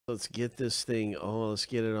Let's get this thing on. Let's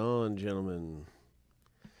get it on, gentlemen.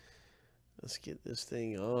 Let's get this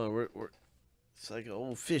thing on. It's like an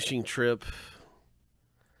old fishing trip.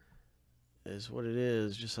 Is what it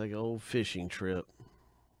is. Just like an old fishing trip.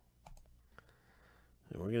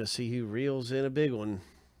 And we're going to see who reels in a big one.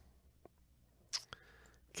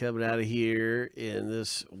 Coming out of here in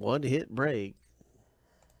this one-hit break.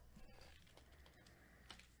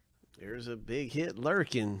 There's a big hit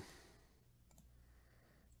lurking.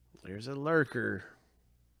 There's a lurker.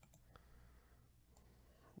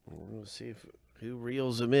 We're going to see who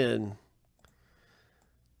reels them in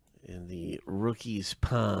the rookie's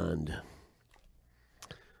pond.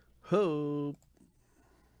 Hope.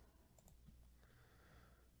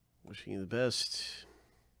 Wishing you the best.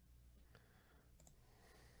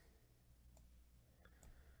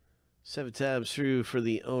 Seven times through for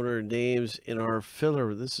the owner names in our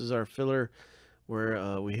filler. This is our filler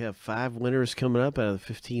where we have 5 winners coming up out of the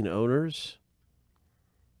 15 owners.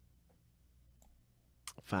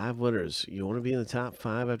 5 winners. You want to be in the top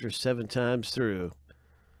 5 after 7 times through.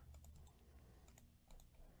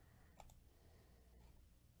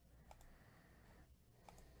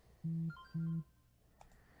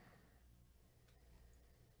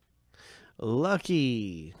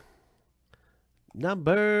 Lucky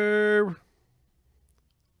number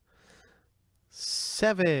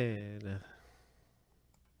 7.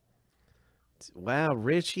 Wow,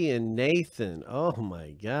 Richie and Nathan. Oh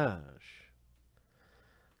my gosh.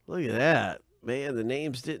 Look at that. Man, the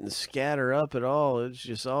names didn't scatter up at all. It's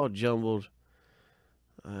just all jumbled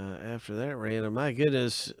after that random. My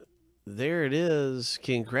goodness. There it is.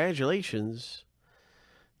 Congratulations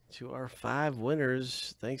to our 5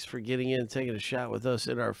 winners. Thanks for getting in and taking a shot with us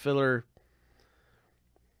in our filler.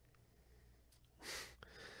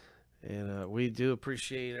 And we do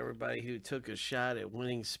appreciate everybody who took a shot at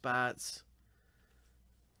winning spots.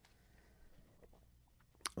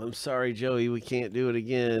 I'm sorry, Joey, we can't do it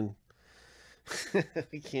again.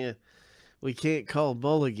 we can't call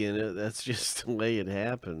mulligan. That's just the way it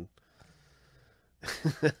happened.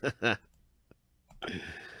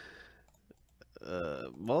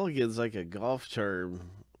 Mulligan's like a golf term,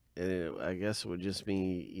 and I guess it would just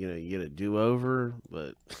mean, you get a do-over,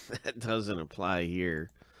 but that doesn't apply here.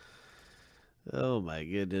 Oh my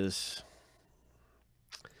goodness.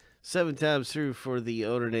 7 times through for the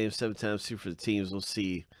owner name, 7 times through for the teams. We'll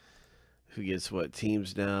see who gets what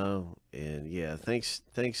teams now. And yeah, thanks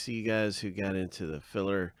to you guys who got into the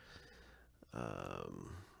filler.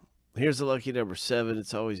 Here's the lucky number 7.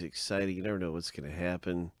 It's always exciting. You never know what's going to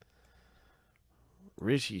happen.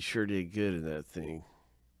 Richie sure did good in that thing.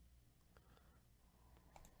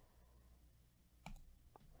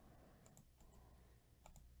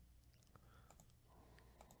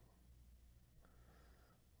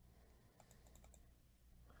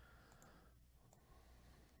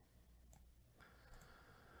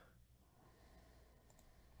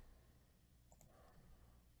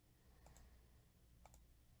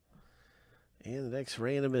 And the next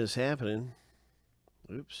random is happening.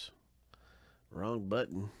 Oops. Wrong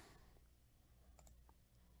button.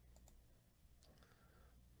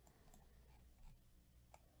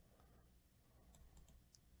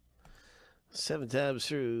 Seven times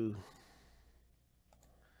through.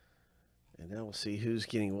 And now we'll see who's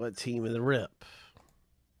getting what team in the rip.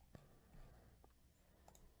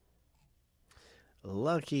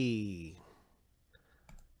 Lucky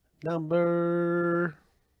number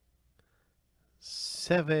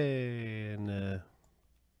 7.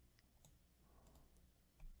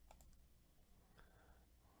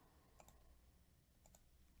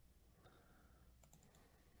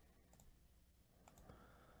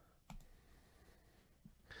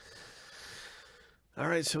 All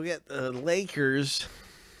right, so we got the Lakers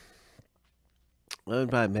owned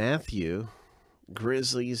by Matthew.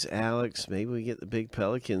 Grizzlies, Alex. Maybe we get the big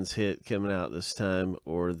Pelicans hit coming out this time,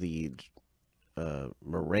 or the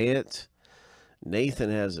Morant. Nathan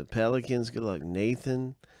has the Pelicans. Good luck,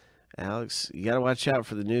 Nathan. Alex, you got to watch out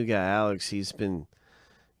for the new guy, Alex. He's been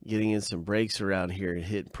getting in some breaks around here and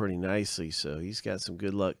hitting pretty nicely, so he's got some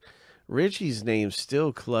good luck. Richie's name's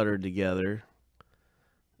still cluttered together,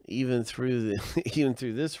 even through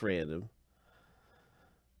this random.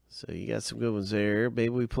 So you got some good ones there. Maybe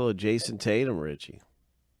we pull a Jason Tatum, Richie.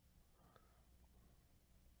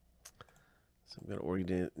 So I'm going to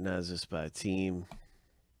organize this by team.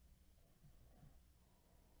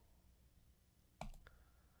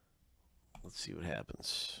 Let's see what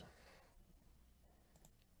happens.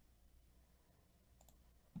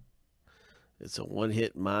 It's a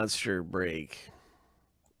one-hit monster break.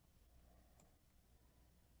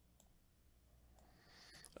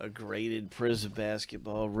 A graded Prizm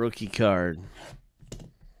basketball rookie card.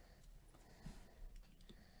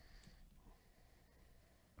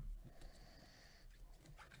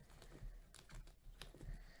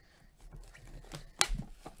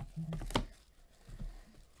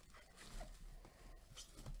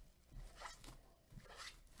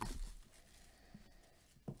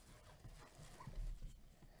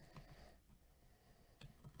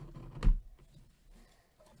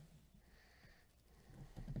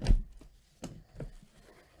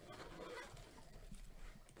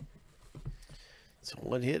 It's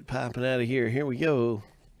one hit popping out of here. Here we go.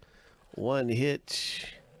 One hit.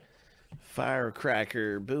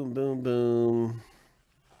 Firecracker. Boom, boom, boom.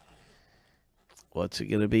 What's it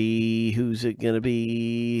going to be? Who's it going to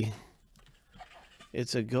be?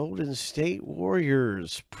 It's a Golden State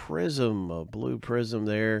Warriors Prizm. A blue Prizm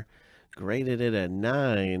there. Graded at a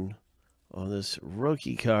 9 on this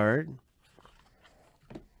rookie card.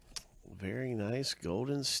 Very nice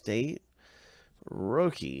Golden State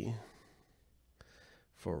rookie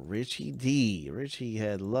for Richie D. Richie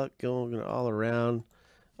had luck going all around,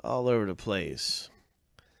 all over the place.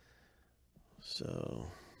 So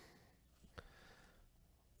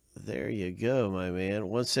there you go, my man.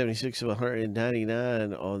 176 of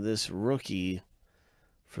 199 on this rookie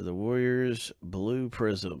for the Warriors blue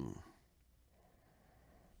Prizm.